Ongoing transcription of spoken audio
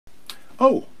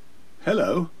Oh,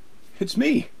 hello. It's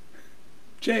me,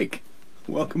 Jake.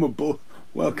 Welcome aboard.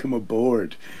 Welcome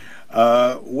aboard.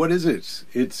 What is it?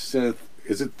 Is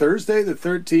it Thursday the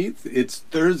 13th? It's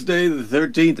Thursday the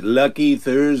 13th. Lucky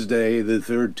Thursday the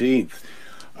 13th.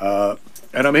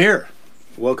 And I'm here.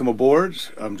 Welcome aboard.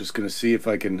 I'm just going to see if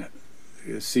I can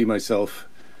see myself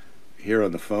here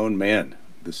on the phone. Man,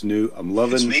 I'm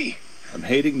loving. It's me. I'm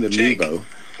hating the Jake. Mevo.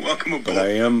 Welcome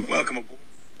aboard. Welcome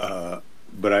aboard.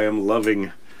 But I am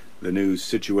loving the new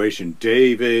situation.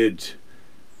 David,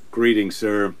 greetings,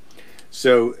 sir.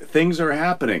 So things are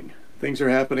happening. Things are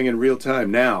happening in real time.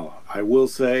 Now, I will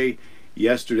say,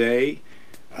 yesterday,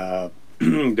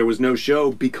 there was no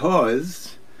show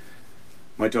because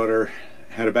my daughter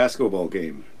had a basketball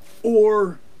game.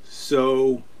 Or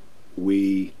so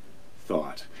we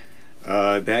thought.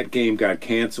 That game got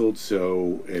canceled,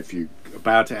 so if you're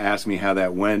about to ask me how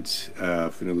that went,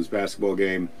 Fanila's basketball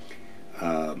game,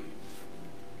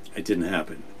 it didn't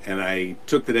happen. And I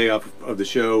took the day off of the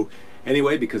show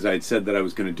anyway because I had said that I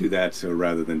was going to do that, so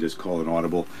rather than just call an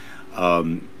audible.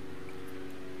 Oh,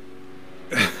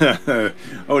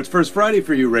 it's First Friday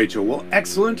for you, Rachel. Well,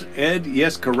 excellent. Ed,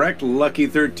 yes, correct. Lucky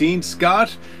 13.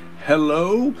 Scott,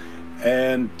 hello.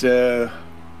 And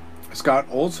Scott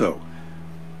also,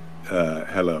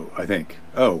 hello, I think.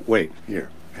 Oh, wait, here.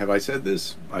 Have I said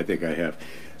this? I think I have.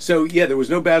 So, yeah, there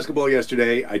was no basketball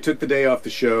yesterday. I took the day off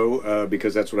the show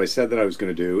because that's what I said that I was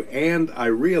going to do. And I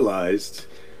realized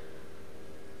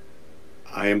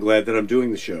I am glad that I'm doing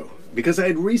the show. Because I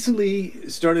had recently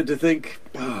started to think,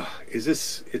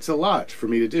 it's a lot for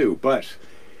me to do. But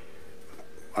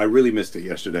I really missed it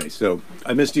yesterday. So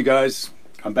I missed you guys.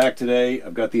 I'm back today.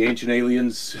 I've got the Ancient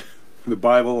Aliens, the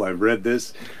Bible. I've read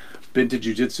this. Been to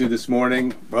jiu-jitsu this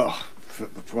morning.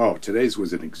 Wow, today's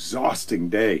was an exhausting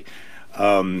day.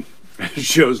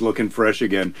 Show's looking fresh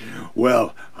again.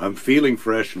 Well, I'm feeling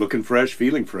fresh, looking fresh,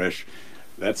 feeling fresh.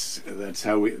 That's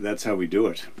how we do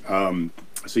it.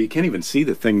 So you can't even see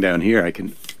the thing down here. I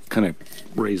can kind of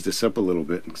raise this up a little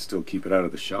bit and still keep it out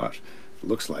of the shot. It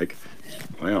looks like.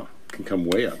 Wow, it can come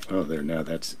way up. Oh, there, now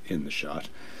that's in the shot.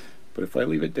 But if I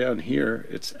leave it down here,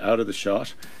 it's out of the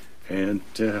shot. And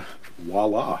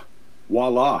voila.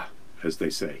 Voila, as they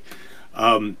say.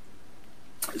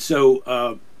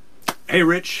 Hey,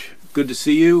 Rich, good to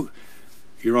see you.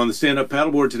 You're on the stand-up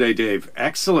paddleboard today, Dave.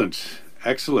 Excellent,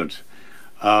 excellent.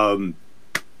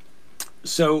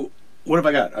 So, what have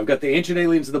I got? I've got the Ancient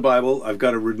Aliens of the Bible. I've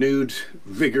got a renewed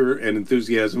vigor and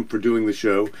enthusiasm for doing the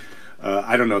show.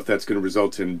 I don't know if that's going to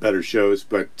result in better shows,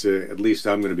 but at least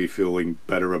I'm going to be feeling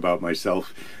better about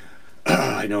myself.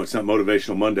 I know it's not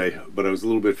Motivational Monday, but I was a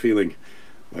little bit feeling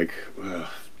like,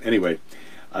 anyway.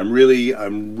 I'm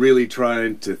really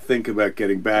trying to think about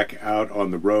getting back out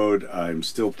on the road. I'm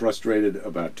still frustrated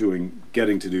about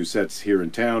getting to do sets here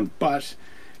in town, but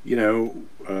you know,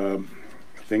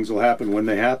 things will happen when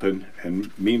they happen.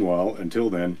 And meanwhile, until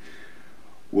then,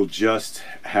 we'll just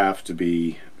have to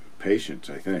be patient,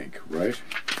 I think, right?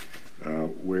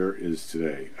 Where is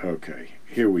today? Okay,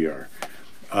 here we are.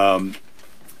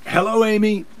 Hello,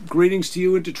 Amy. Greetings to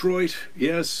you in Detroit.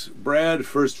 Yes, Brad,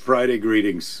 First Friday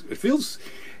greetings.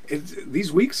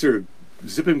 These weeks are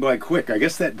zipping by quick. I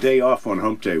guess that day off on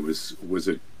Hump Day was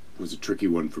a tricky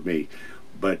one for me,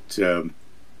 but yeah,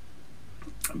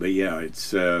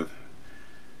 it's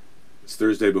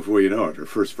Thursday before you know it, or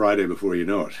First Friday before you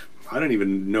know it. I don't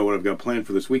even know what I've got planned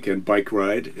for this weekend. Bike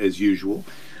ride as usual.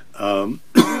 I've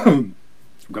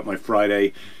got my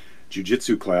Friday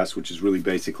jiu-jitsu class, which is really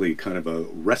basically kind of a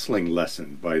wrestling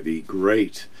lesson by the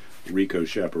great Rico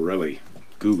Schiaparelli.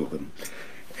 Google him.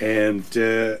 And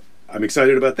I'm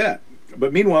excited about that.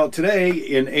 But meanwhile, today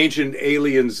in Ancient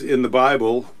Aliens in the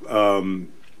Bible,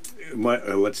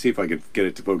 let's see if I can get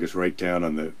it to focus right down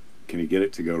on the... Can you get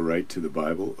it to go right to the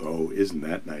Bible? Oh, isn't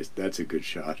that nice? That's a good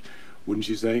shot, wouldn't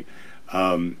you say?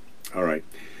 All right.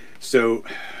 So...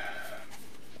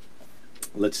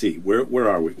 let's see, where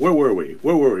are we? Where were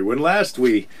we? When last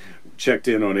we checked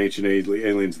in on Ancient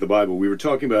Aliens of the Bible, we were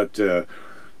talking about the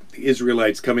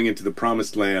Israelites coming into the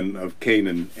promised land of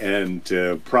Canaan and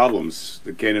problems.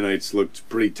 The Canaanites looked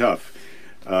pretty tough.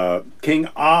 King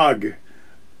Og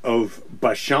of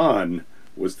Bashan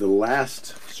was the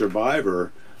last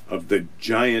survivor of the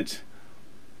giant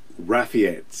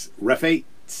Rephaites.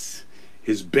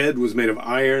 His bed was made of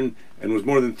iron and was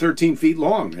more than 13 feet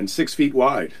long and 6 feet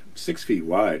wide. 6 feet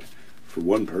wide for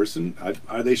one person?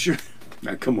 Are they sure?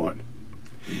 Now, come on.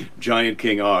 Giant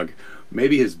King Og.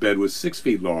 Maybe his bed was 6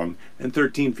 feet long and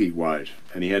 13 feet wide,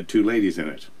 and he had two ladies in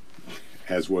it,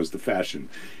 as was the fashion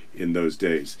in those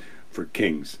days for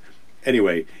kings.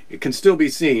 Anyway, it can still be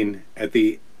seen at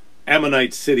the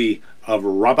Ammonite city of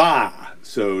Rabbah.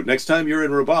 So next time you're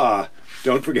in Rabbah,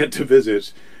 don't forget to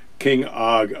visit King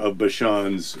Og of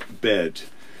Bashan's bed.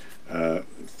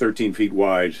 13 feet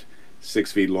wide,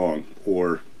 6 feet long,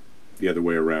 or the other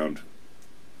way around,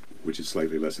 which is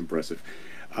slightly less impressive.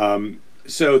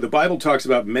 So the Bible talks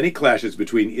about many clashes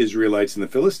between Israelites and the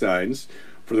Philistines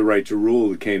for the right to rule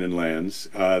the Canaan lands.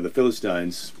 The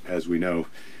Philistines, as we know,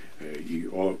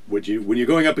 when you're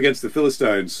going up against the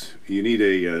Philistines, you need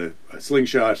a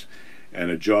slingshot and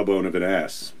a jawbone of an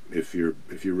ass if you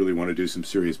really want to do some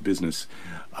serious business.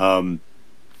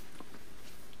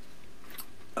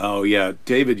 Oh yeah,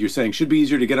 David, you're saying should be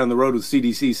easier to get on the road with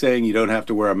CDC saying you don't have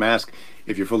to wear a mask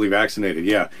if you're fully vaccinated.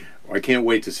 Yeah, I can't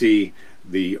wait to see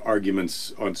the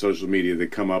arguments on social media that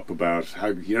come up about how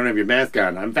you don't have your mask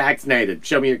on. I'm vaccinated.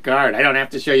 Show me your card. I don't have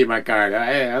to show you my card.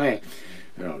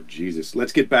 Oh, Jesus.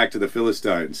 Let's get back to the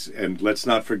Philistines, and let's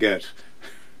not forget,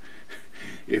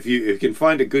 if you can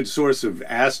find a good source of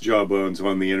ass jawbones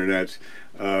on the internet,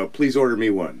 please order me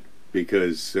one,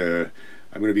 because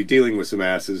I'm going to be dealing with some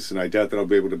asses, and I doubt that I'll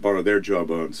be able to borrow their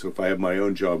jawbones. So if I have my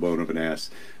own jawbone of an ass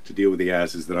to deal with the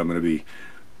asses that I'm going to be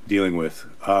dealing with.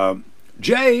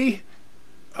 Jay,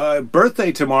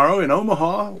 birthday tomorrow in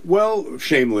Omaha. Well,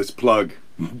 shameless plug.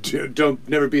 Don't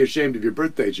never be ashamed of your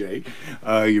birthday, Jay.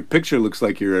 Your picture looks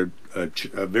like you're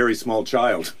a very small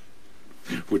child,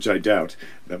 which I doubt.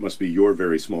 That must be your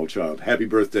very small child. Happy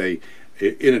birthday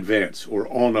in advance, or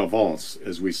en avance,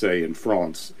 as we say in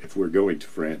France, if we're going to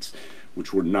France,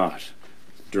 which we're not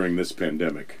during this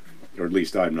pandemic, or at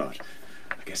least I'm not.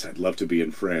 I guess I'd love to be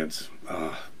in France.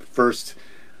 First,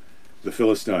 the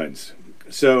Philistines.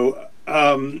 So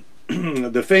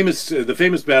the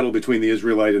famous battle between the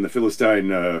Israelite and the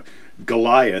Philistine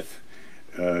Goliath.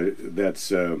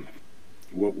 That's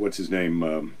what's his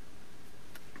name?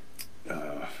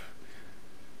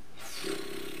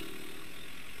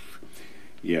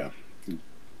 Yeah.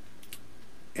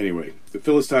 Anyway, the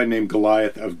Philistine named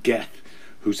Goliath of Gath,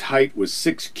 whose height was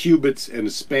 6 cubits and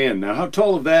a span. Now, how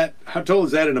tall is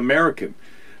that in American?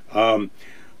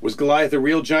 Was Goliath a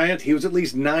real giant? He was at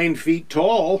least 9 feet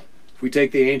tall, if we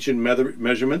take the ancient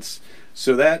measurements.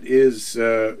 So that's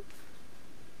a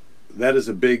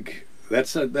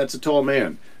tall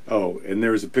man. Oh, and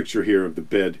there is a picture here of the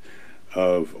bed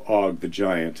of Og the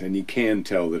giant, and you can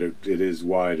tell that it is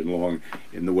wide and long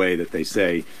in the way that they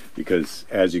say, because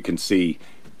as you can see,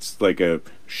 it's like a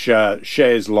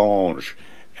chaise longue,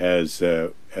 as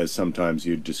sometimes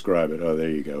you'd describe it. Oh, there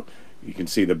you go. You can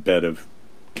see the bed of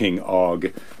King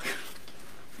Og.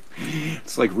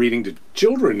 It's like reading to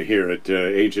children here at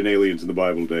Ancient Aliens in the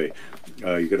Bible Day.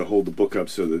 You got to hold the book up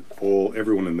so that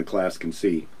everyone in the class can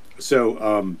see.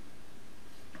 So,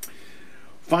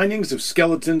 findings of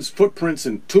skeletons, footprints,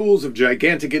 and tools of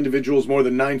gigantic individuals more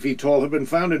than 9 feet tall have been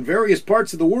found in various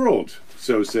parts of the world.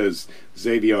 So says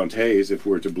Xavier Hayes, if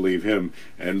we're to believe him.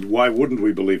 And why wouldn't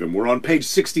we believe him? We're on page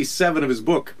 67 of his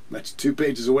book. That's 2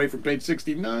 pages away from page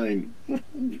 69.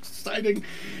 Exciting.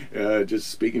 Just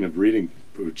speaking of reading,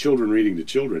 children reading to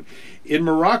children. In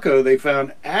Morocco, they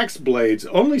found axe blades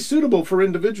only suitable for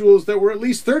individuals that were at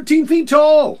least 13 feet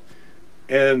tall.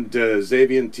 And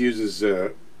Xavier uses...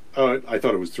 I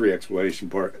thought it was 3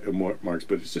 exclamation marks,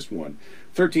 but it's just 1.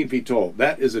 13 feet tall.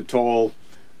 That's a tall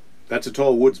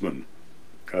woodsman,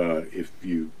 if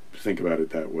you think about it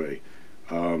that way.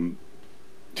 Then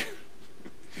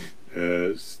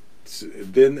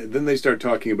they start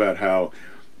talking about how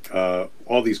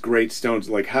all these great stones,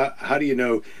 like how do you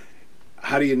know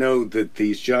that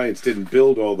these giants didn't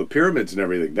build all the pyramids and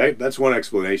everything? That's one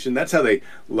explanation. That's how they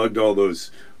lugged all those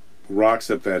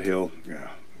rocks up that hill.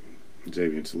 Yeah.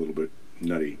 Xavier's a little bit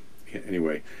nutty.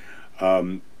 Anyway,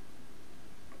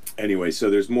 so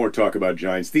there's more talk about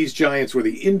giants. These giants were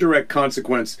the indirect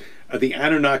consequence of the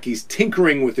Anunnakis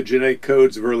tinkering with the genetic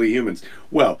codes of early humans.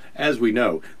 Well, as we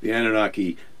know, the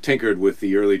Anunnaki tinkered with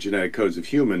the early genetic codes of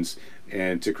humans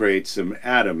and to create some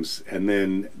atoms, and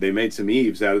then they made some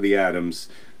Eves out of the atoms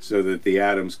so that the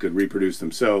atoms could reproduce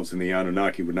themselves and the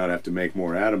Anunnaki would not have to make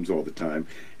more atoms all the time.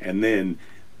 And then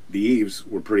the Eves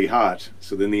were pretty hot,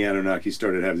 so then the Anunnaki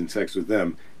started having sex with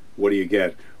them. What do you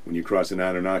get when you cross an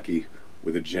Anunnaki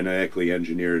with a genetically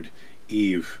engineered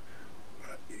Eve?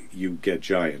 You get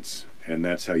giants, and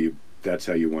that's how you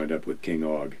wind up with King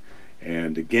Og.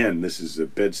 And again, this is a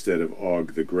bedstead of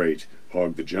Og the Great,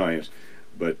 Og the Giant,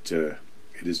 but it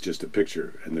is just a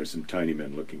picture, and there's some tiny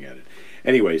men looking at it.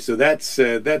 Anyway, so that's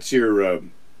your.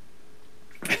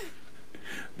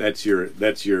 That's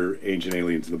your Ancient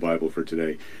Aliens in the Bible for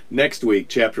today. Next week,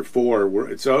 chapter 4.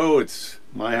 It's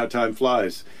my how time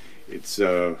flies. It's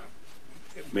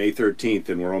May 13th,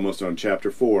 and we're almost on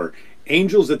chapter 4.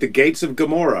 Angels at the gates of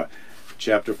Gomorrah.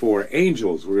 chapter 4,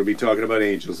 angels. We're going to be talking about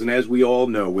angels. And as we all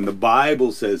know, when the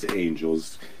Bible says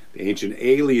angels, the ancient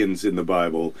aliens in the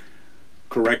Bible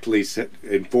correctly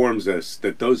informs us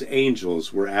that those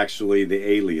angels were actually the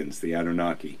aliens, the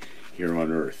Anunnaki, here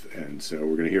on Earth. And so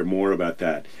we're going to hear more about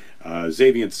that.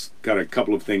 Xavier's got a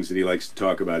couple of things that he likes to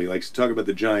talk about. He likes to talk about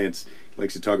the giants, he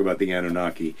likes to talk about the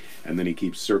Anunnaki, and then he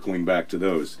keeps circling back to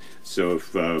those. So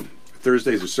if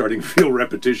Thursdays are starting to feel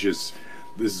repetitious,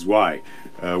 this is why.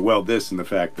 Well, this and the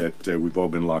fact that we've all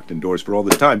been locked indoors for all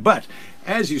this time. But,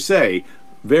 as you say,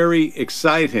 very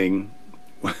exciting.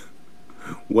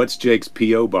 What's Jake's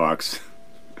P.O. Box?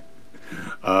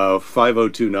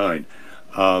 5029.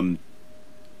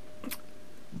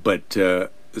 But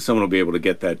someone will be able to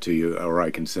get that to you, or I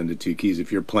can send it to you. Keys,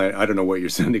 if you're planning, I don't know what you're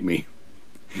sending me.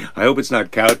 I hope it's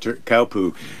not cow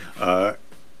poo.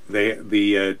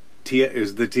 The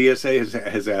TSA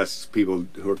has asked people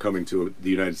who are coming to the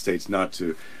United States not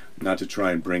to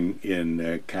try and bring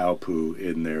in cow poo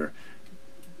in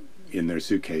their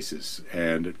suitcases.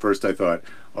 And at first I thought,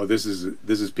 oh, this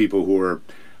is people who are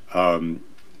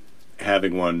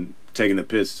taking the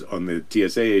piss on the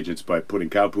TSA agents by putting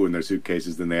cow poo in their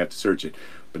suitcases, then they have to search it.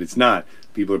 But it's not.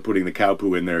 People are putting the cow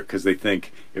poo in there because they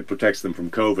think it protects them from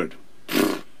COVID.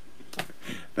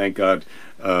 Thank God.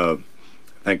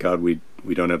 Thank God we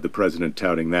don't have the president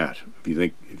touting that.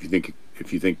 If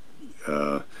you think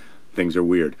things are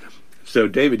weird. So,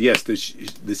 David, yes, the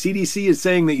CDC is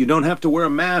saying that you don't have to wear a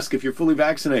mask if you're fully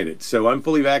vaccinated. So I'm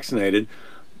fully vaccinated.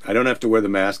 I don't have to wear the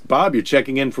mask. Bob, you're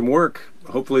checking in from work.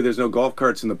 Hopefully there's no golf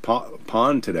carts in the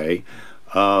pond today.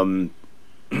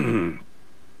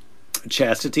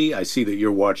 Chastity, I see that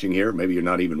you're watching here. Maybe you're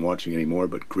not even watching anymore,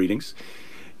 but greetings.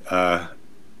 Yeah,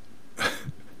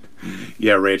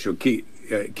 Rachel.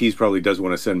 Keys probably does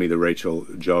want to send me the Rachel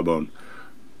jawbone.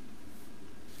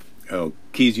 Oh,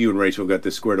 Keys, you and Rachel got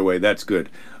this squared away. That's good.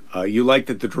 You like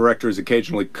that the director is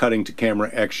occasionally cutting to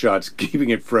camera X shots, keeping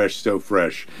it fresh, so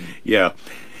fresh. Yeah.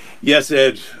 Yes,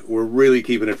 Ed, we're really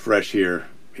keeping it fresh here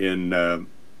in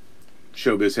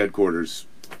Showbiz headquarters,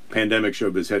 Pandemic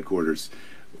Showbiz headquarters,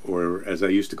 or as I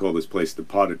used to call this place, the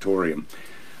Podatorium.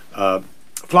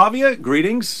 Flavia,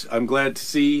 greetings. I'm glad to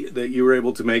see that you were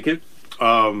able to make it.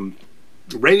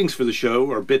 Ratings for the show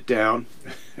are a bit down,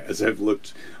 as I've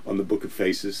looked on the Book of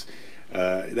Faces.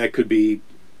 That could be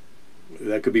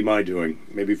my doing.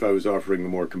 Maybe if I was offering a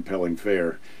more compelling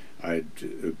fare,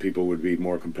 people would be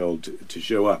more compelled to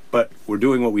show up. But we're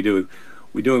doing what we do.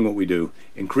 We're doing what we do.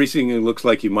 Increasingly, it looks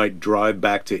like you might drive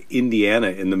back to Indiana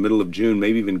in the middle of June,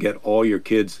 maybe even get all your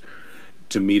kids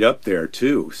to meet up there,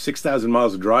 too. 6,000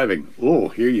 miles of driving. Oh,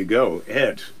 here you go.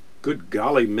 Ed, good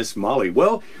golly, Miss Molly.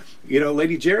 Well, you know,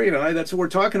 Lady Jerry and I, that's what we're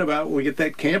talking about when we get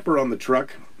that camper on the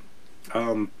truck.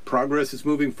 Progress is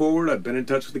moving forward. I've been in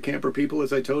touch with the camper people,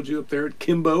 as I told you, up there at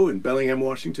Kimbo in Bellingham,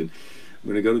 Washington. I'm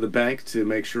going to go to the bank to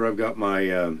make sure I've got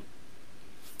my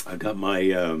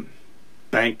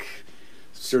bank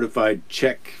certified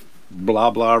check, blah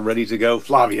blah, ready to go.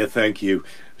 Flavia, thank you.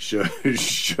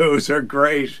 Shows are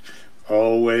great.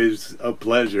 Always a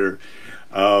pleasure.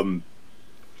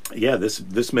 Yeah,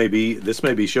 this may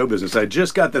be show business. I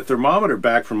just got the thermometer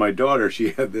back from my daughter.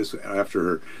 She had this after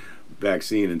her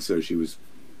vaccine, and so she was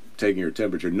taking her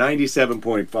temperature.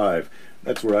 97.5.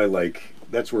 That's where I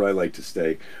like to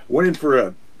stay. Went in for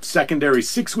a secondary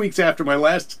 6 weeks after my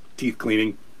last teeth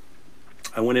cleaning.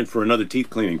 I went in for another teeth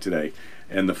cleaning today,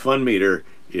 and the fun meter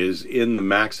is in the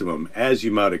maximum, as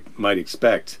you might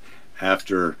expect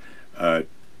after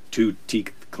 2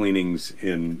 teeth cleanings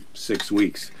in 6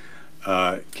 weeks.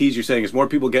 Keys, you're saying as more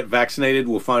people get vaccinated,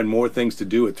 we'll find more things to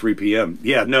do at 3 p.m.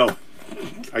 Yeah, no,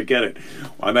 I get it.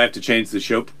 I might have to change the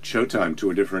show time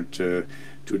to a different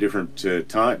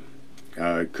time.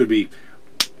 Could be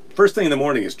first thing in the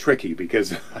morning is tricky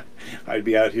because I'd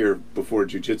be out here before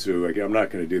jiu-jitsu. I'm not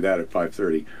going to do that at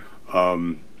 5:30.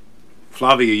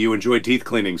 Flavia, you enjoy teeth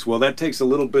cleanings. Well, that takes a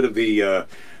little bit of the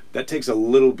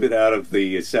out of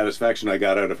the satisfaction I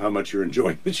got out of how much you're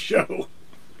enjoying the show.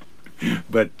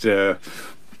 But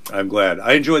I'm glad.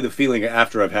 I enjoy the feeling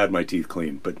after I've had my teeth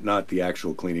cleaned, but not the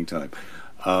actual cleaning time.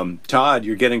 Todd,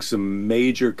 you're getting some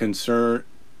major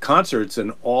concerts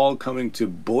and all coming to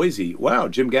Boise. Wow,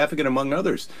 Jim Gaffigan among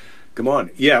others. Come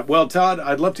on. Yeah, well, Todd,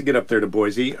 I'd love to get up there to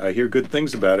Boise. I hear good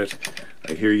things about it.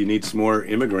 I hear you need some more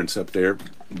immigrants up there.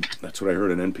 That's what I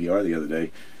heard on NPR the other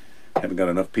day. Haven't got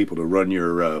enough people to run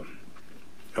your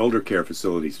elder care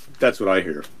facilities. That's what I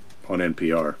hear on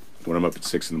NPR when I'm up at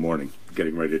 6 in the morning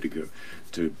getting ready to go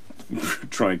to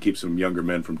try and keep some younger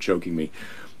men from choking me.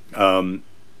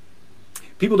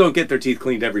 People don't get their teeth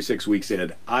cleaned every 6 weeks,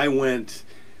 Ed.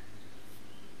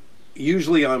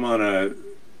 Usually I'm on a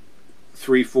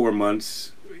 3-4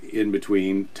 months in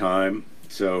between time,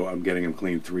 so I'm getting them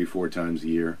cleaned 3-4 times a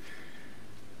year.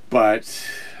 But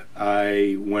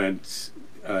I went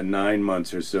 9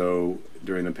 months or so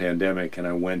during the pandemic, and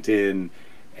I went in,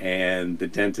 and the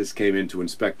dentist came in to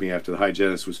inspect me after the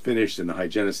hygienist was finished, and the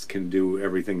hygienist can do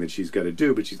everything that she's got to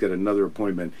do, but she's got another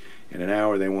appointment in an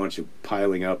hour. They want you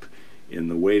piling up in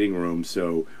the waiting room,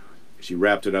 so she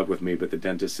wrapped it up with me, but the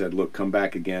dentist said, look, come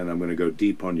back again. I'm going to go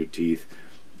deep on your teeth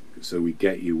so we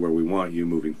get you where we want you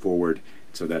moving forward.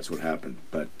 So that's what happened.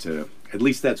 But at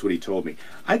least that's what he told me.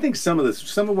 I think some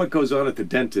of what goes on at the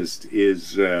dentist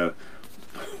is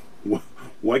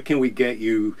what can we get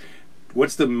you,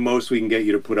 what's the most we can get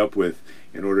you to put up with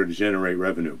in order to generate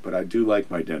revenue. But I do like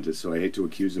my dentist, so I hate to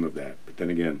accuse him of that. But then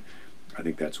again, I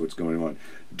think that's what's going on.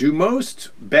 Do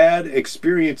most bad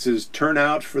experiences turn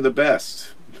out for the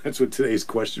best? That's what today's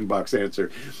question box answer.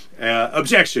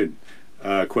 Objection,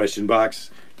 question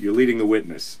box. You're leading the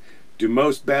witness. Do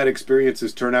most bad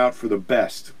experiences turn out for the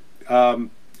best?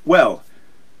 Well,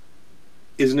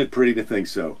 isn't it pretty to think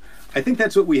so? I think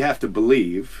that's what we have to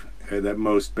believe, that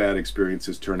most bad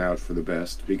experiences turn out for the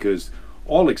best, because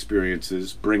all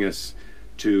experiences bring us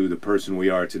to the person we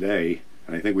are today.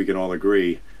 And I think we can all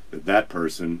agree that that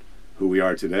person, who we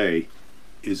are today,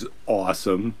 is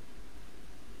awesome.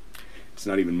 It's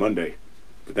not even Monday,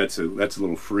 but that's a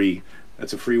little free.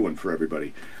 That's a free one for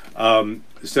everybody.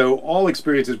 So all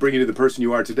experiences bring you to the person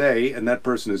you are today, and that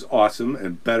person is awesome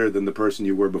and better than the person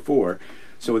you were before.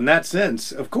 So in that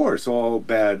sense, of course,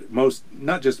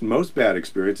 not just most bad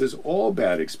experiences, all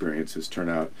bad experiences turn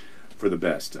out for the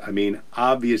best. I mean,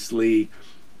 obviously,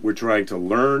 we're trying to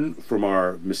learn from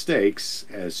our mistakes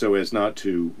so as not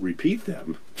to repeat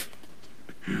them.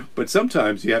 But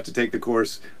sometimes you have to take the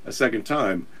course a second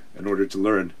time in order to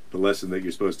learn the lesson that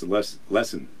you're supposed to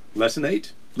lessonate.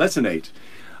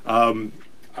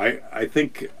 I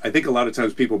think a lot of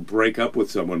times people break up with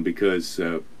someone because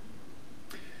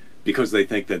they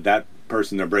think that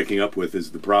person they're breaking up with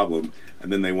is the problem,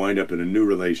 and then they wind up in a new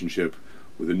relationship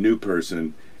with a new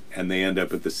person, and they end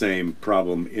up at the same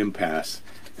problem impasse,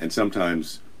 and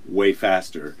sometimes way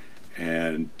faster.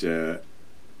 And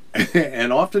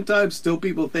and oftentimes still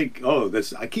people think, oh,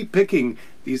 I keep picking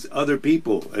these other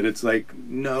people, and it's like,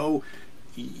 no,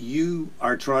 you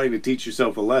are trying to teach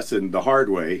yourself a lesson the hard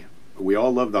way. We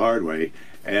all love the hard way,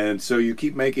 and so you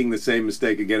keep making the same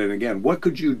mistake again and again. What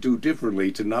could you do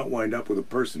differently to not wind up with a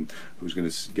person who's going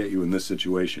to get you in this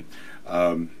situation?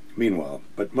 Meanwhile,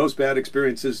 but most bad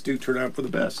experiences do turn out for the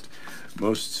best.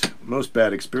 Most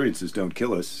bad experiences don't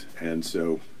kill us, and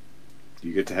so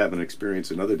you get to have an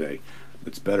experience another day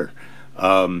that's better.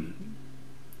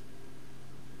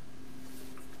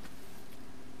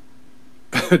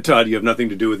 Todd, you have nothing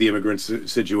to do with the immigrant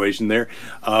situation there.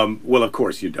 Well, of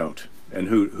course you don't. And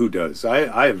who does?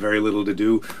 I have very little to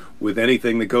do with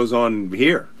anything that goes on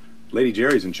here. Lady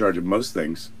Jerry's in charge of most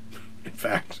things. In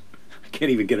fact, I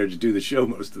can't even get her to do the show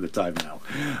most of the time now.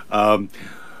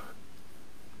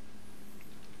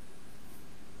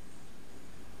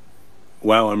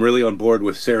 Wow, I'm really on board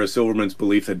with Sarah Silverman's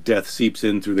belief that death seeps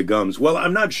in through the gums. Well,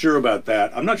 I'm not sure about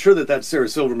that. I'm not sure that that's Sarah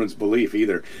Silverman's belief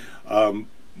either.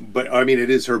 But I mean,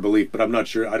 it is her belief, but I'm not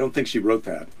sure. I don't think she wrote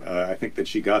that. I think that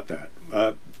she got that.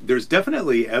 There's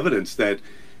definitely evidence that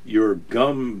your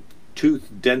gum,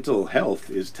 tooth, dental health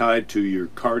is tied to your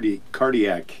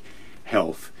cardiac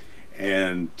health,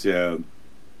 and so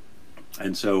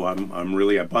I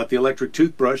bought the electric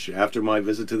toothbrush after my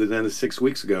visit to the dentist 6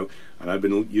 weeks ago, and I've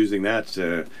been using that.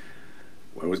 I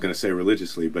was going to say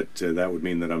religiously, but that would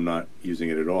mean that I'm not using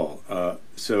it at all.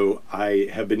 So I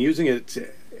have been using it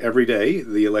every day,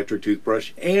 the electric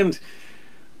toothbrush, and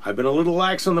I've been a little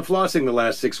lax on the flossing the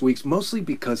last 6 weeks, mostly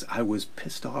because I was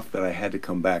pissed off that I had to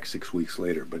come back 6 weeks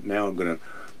later. But now I'm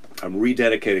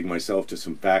rededicating myself to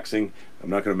some faxing. I'm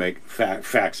not going to make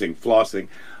flossing.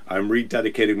 I'm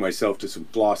rededicating myself to some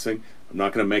flossing. I'm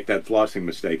not going to make that flossing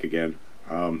mistake again.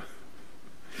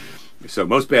 So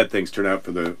most bad things turn out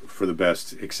for the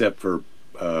best, except for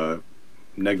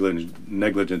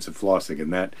negligence of flossing,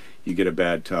 and that you get a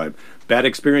bad time. Bad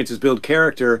experiences build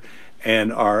character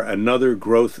and are another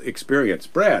growth experience.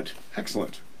 Brad,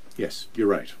 excellent. Yes, you're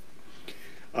right.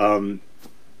 Hard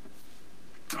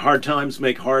times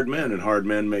make hard men, and hard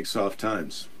men make soft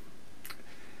times.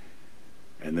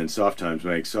 And then soft times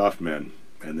make soft men,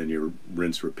 and then you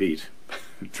rinse, repeat.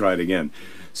 Try it again.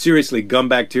 Seriously, gum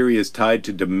bacteria is tied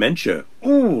to dementia.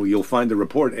 Oh, you'll find the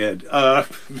report, Ed.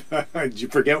 Did you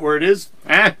forget where it is?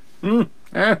 How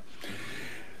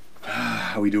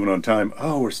are we doing on time?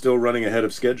 Oh, we're still running ahead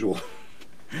of schedule.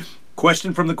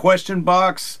 Question from the question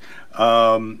box.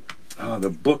 Oh,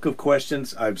 the book of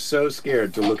questions. I'm so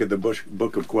scared to look at the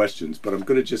book of questions, but I'm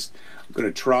gonna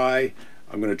try.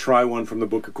 I'm gonna try one from the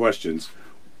book of questions.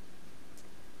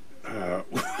 I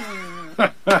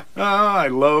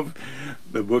love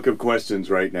the book of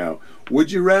questions right now.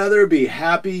 Would you rather be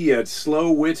happy yet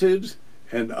slow-witted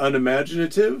and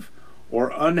unimaginative,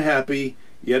 or unhappy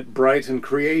yet bright and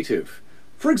creative?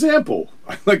 For example,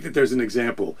 I like that there's an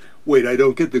example. Wait, I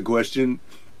don't get the question.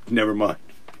 Never mind.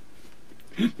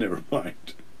 Never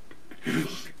mind.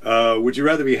 Would you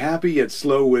rather be happy yet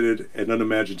slow-witted and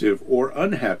unimaginative, or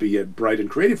unhappy yet bright and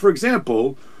creative? For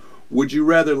example, would you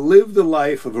rather live the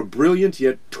life of a brilliant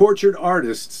yet tortured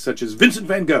artist such as Vincent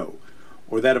van Gogh,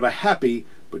 or that of a happy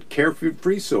but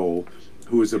carefree soul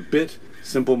who is a bit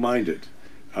simple-minded?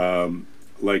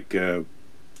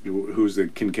 Who's the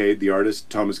Kincaid, the artist,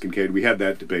 Thomas Kincaid? We had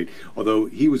that debate, although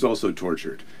he was also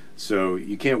tortured. So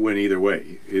you can't win either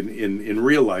way. In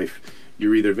real life,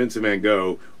 you're either Vincent van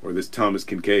Gogh or this Thomas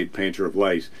Kincaid, painter of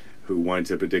light, who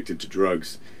winds up addicted to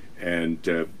drugs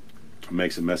and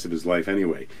makes a mess of his life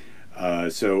anyway.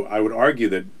 So I would argue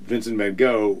that Vincent van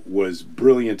Gogh was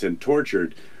brilliant and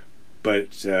tortured,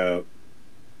 but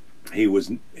he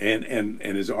was, and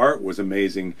his art was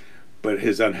amazing, but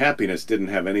his unhappiness didn't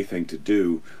have anything to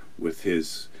do with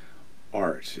his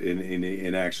art.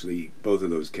 In actually both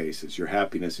of those cases, your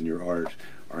happiness and your art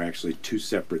are actually two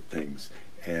separate things,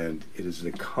 and it is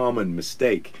a common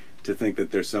mistake to think that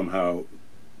they're somehow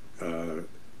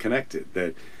connected.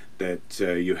 That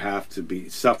you have to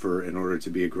suffer in order to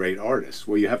be a great artist.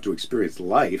 Well, you have to experience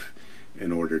life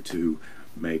in order to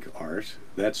make art.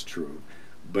 That's true,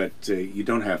 but you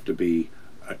don't have to be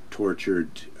a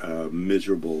tortured,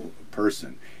 miserable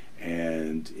person.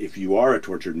 And if you are a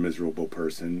tortured, miserable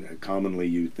person, commonly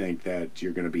you think that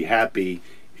you're going to be happy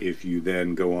if you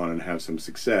then go on and have some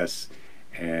success,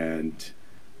 and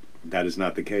that is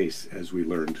not the case, as we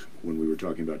learned when we were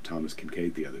talking about Thomas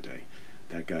Kincaid the other day.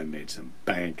 That guy made some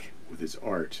bank with his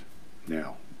art.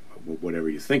 Now, whatever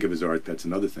you think of his art, that's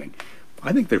another thing.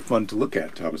 I think they're fun to look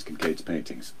at, Thomas Kincaid's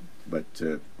paintings, but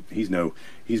he's no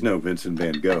Vincent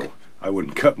van Gogh. I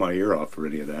wouldn't cut my ear off for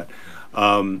any of that.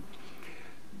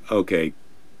 Okay,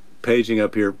 paging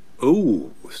up here.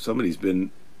 Ooh, somebody's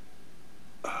been...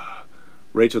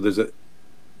 Rachel, there's a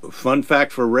fun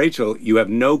fact for Rachel. You have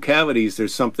no cavities.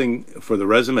 There's something for the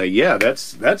resume. Yeah,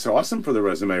 that's awesome for the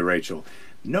resume, Rachel.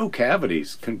 No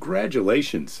cavities.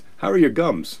 Congratulations. How are your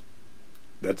gums?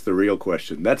 That's the real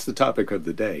question. That's the topic of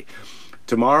the day.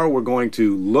 Tomorrow we're going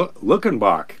to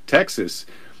Luckenbach, Texas.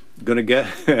 Gonna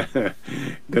guess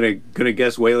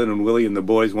Waylon and Willie and the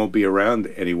boys won't be around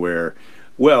anywhere.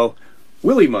 Well,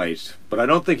 Willie might, but I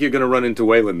don't think you're going to run into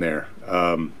Waylon there.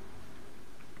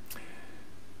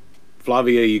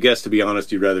 Flavia, you guess, to be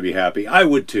honest, you'd rather be happy. I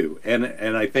would too, and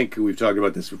I think we've talked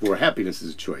about this before. Happiness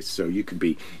is a choice, so you can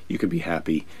be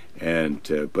happy,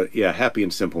 and but yeah, happy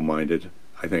and simple-minded.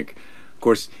 I think, of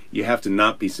course, you have to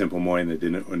not be simple-minded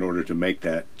in order to make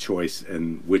that choice.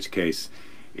 In which case,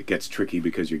 it gets tricky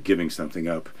because you're giving something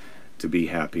up to be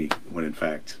happy, when in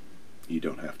fact you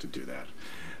don't have to do that.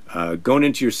 Going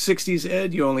into your 60s,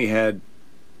 Ed, you only had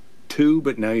 2,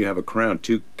 but now you have a crown.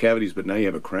 2 cavities, but now you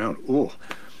have a crown. Ooh.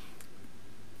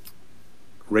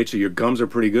 Rachel, your gums are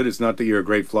pretty good. It's not that you're a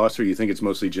great flosser. You think it's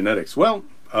mostly genetics. Well,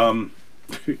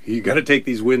 you got to take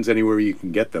these wins anywhere you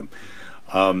can get them.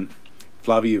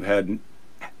 Flavia, you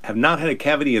have not had a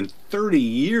cavity in 30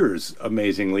 years,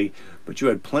 amazingly, but you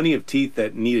had plenty of teeth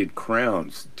that needed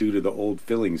crowns due to the old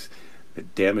fillings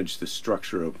that damaged the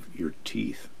structure of your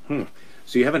teeth.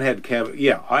 So you haven't had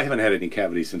Yeah, I haven't had any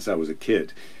cavities since I was a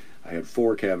kid. I had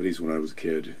 4 cavities when I was a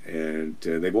kid, and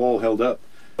they've all held up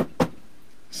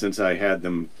since I had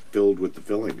them filled with the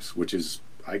fillings, which is,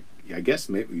 I guess,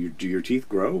 maybe, do your teeth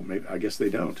grow? Maybe, I guess they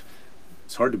don't.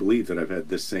 It's hard to believe that I've had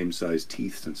this same size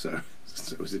teeth since I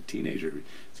was a teenager. It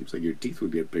seems like your teeth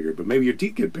would get bigger, but maybe your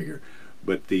teeth get bigger.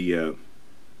 But your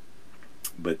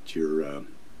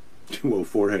well,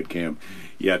 forehead cam,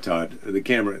 yeah, Todd, the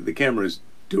camera is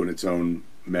doing its own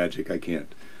magic. I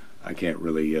can't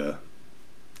really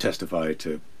testify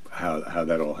to how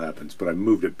that all happens, but I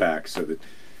moved it back so that,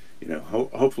 you know,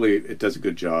 hopefully it does a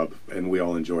good job and we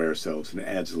all enjoy ourselves and it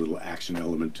adds a little action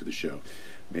element to the show.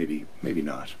 Maybe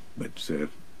not, but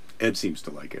Ed seems to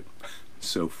like it.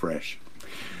 So fresh.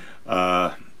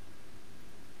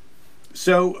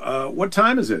 So what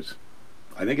time is it?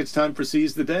 I think it's time for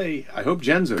Seize the Day. I hope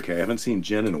Jen's okay. I haven't seen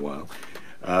Jen in a while.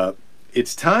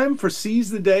 It's time for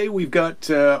Seize the Day. We've got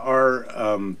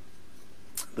the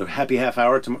happy half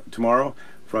hour tomorrow.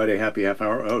 Friday happy half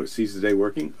hour. Oh, Seize the Day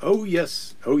working? Oh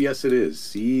yes it is.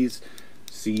 Seize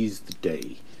the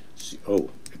day. Oh,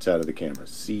 it's out of the camera.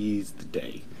 Seize the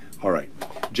day. All right.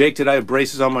 Jake, did I have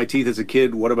braces on my teeth as a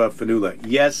kid? What about Fanula?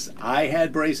 Yes, I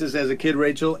had braces as a kid,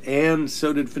 Rachel, and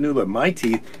so did Fanula. My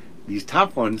teeth, these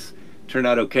top ones, turned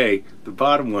out okay. The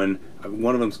bottom one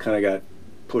of them's kind of got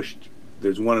pushed.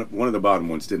 There's one of the bottom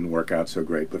ones didn't work out so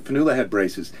great. But Fanula had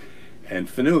braces. And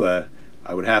Fanula,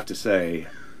 I would have to say,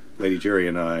 Lady Jerry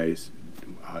and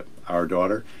our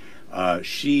daughter,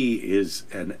 she is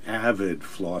an avid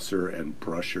flosser and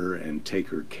brusher and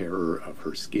taker care of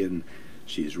her skin.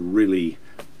 She's really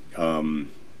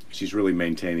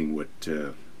maintaining what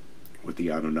the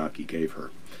Anunnaki gave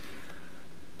her.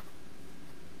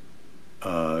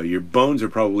 Your bones are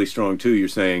probably strong too, you're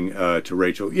saying to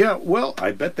Rachel. Yeah, well,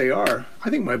 I bet they are. I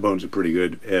think my bones are pretty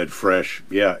good, Ed, fresh.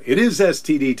 Yeah, it is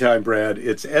STD time, Brad.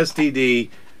 It's STD.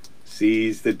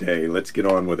 Seize the day. Let's get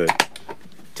on with it.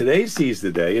 Today's Seize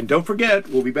the Day, and don't forget,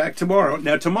 we'll be back tomorrow.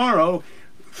 Now, tomorrow,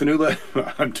 Fanula,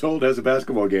 I'm told, has a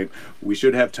basketball game. We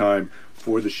should have time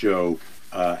for the show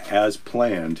as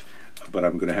planned, but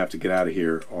I'm going to have to get out of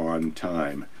here on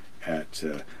time at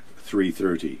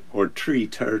 3:30, or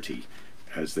 3:30,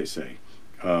 as they say.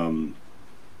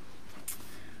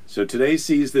 So today's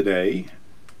Seize the Day.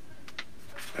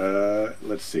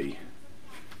 Let's see.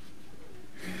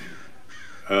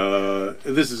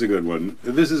 This is a good one.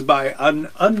 This is by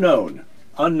Unknown.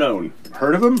 Unknown.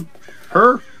 Heard of him?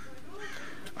 Her?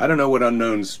 I don't know what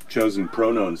Unknown's chosen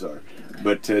pronouns are.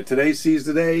 But today's Seize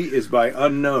the Day is by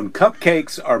Unknown.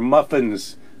 Cupcakes are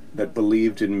muffins that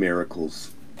believed in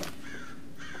miracles.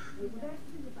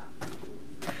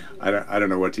 I don't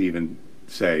know what to even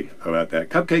say about that.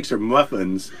 Cupcakes are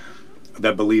muffins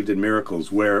that believed in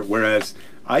miracles, whereas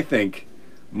I think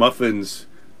muffins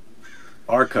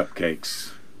are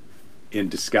cupcakes in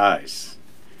disguise.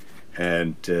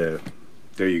 And there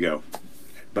you go.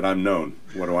 But I'm known.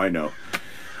 What do I know?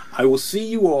 I will see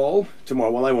you all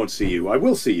tomorrow. Well, I won't see you. I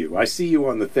will see you. I see you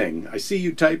on the thing. I see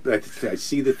you type. I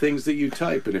see the things that you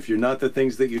type. And if you're not the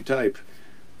things that you type,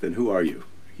 then who are you?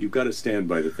 You've got to stand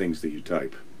by the things that you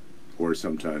type. Or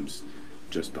sometimes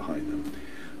just behind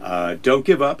them. Don't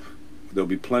give up. There'll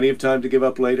be plenty of time to give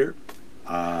up later.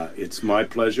 It's my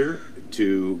pleasure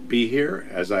to be here,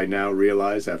 as I now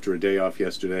realize after a day off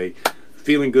yesterday.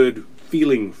 Feeling good,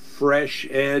 feeling fresh,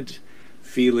 Ed,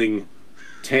 feeling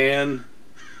tan,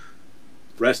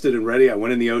 rested and ready. I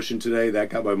went in the ocean today. That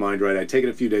got my mind right. I'd taken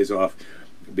a few days off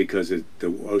because the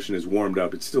ocean is warmed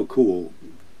up. It's still cool,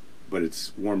 but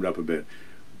it's warmed up a bit.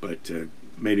 But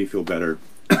made me feel better.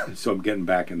 So I'm getting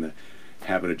back in the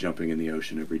habit of jumping in the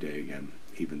ocean every day again,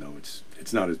 even though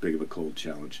it's not as big of a cold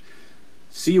challenge.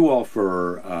 See you all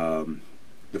for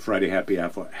the Friday Happy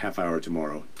Half Hour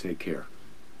tomorrow. Take care.